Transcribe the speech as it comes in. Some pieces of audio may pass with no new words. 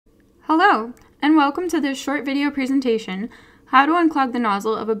Hello, and welcome to this short video presentation, How to Unclog the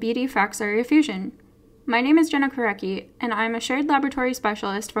Nozzle of a BD FACSAria Fusion. My name is Jena Korecky, and I'm a Shared Laboratory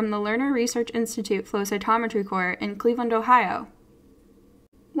Specialist from the Lerner Research Institute Flow Cytometry Core in Cleveland, Ohio.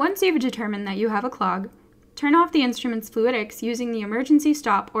 Once you've determined that you have a clog, turn off the instrument's fluidics using the emergency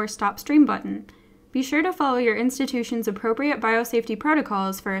stop or stop stream button. Be sure to follow your institution's appropriate biosafety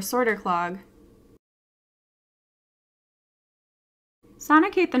protocols for a sorter clog.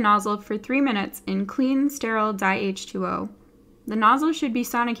 Sonicate the nozzle for 3 minutes in clean, sterile di-H2O. The nozzle should be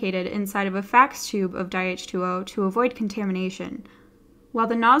sonicated inside of a FACS tube of di-H2O to avoid contamination. While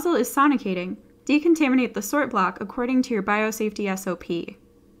the nozzle is sonicating, decontaminate the sort block according to your biosafety SOP.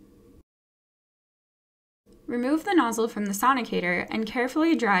 Remove the nozzle from the sonicator and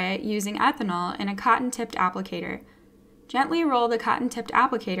carefully dry it using ethanol in a cotton-tipped applicator. Gently roll the cotton-tipped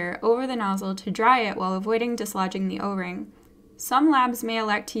applicator over the nozzle to dry it while avoiding dislodging the O-ring. Some labs may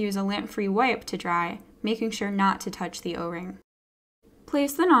elect to use a lint-free wipe to dry, making sure not to touch the O-ring.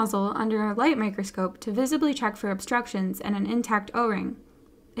 Place the nozzle under a light microscope to visibly check for obstructions and an intact O-ring.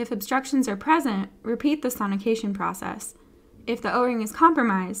 If obstructions are present, repeat the sonication process. If the O-ring is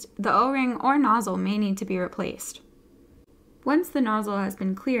compromised, the O-ring or nozzle may need to be replaced. Once the nozzle has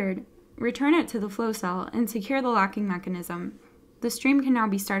been cleared, return it to the flow cell and secure the locking mechanism. The stream can now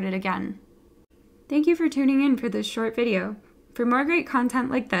be started again. Thank you for tuning in for this short video. For more great content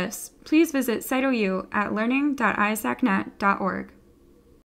like this, please visit CytoU at learning.isacnet.org.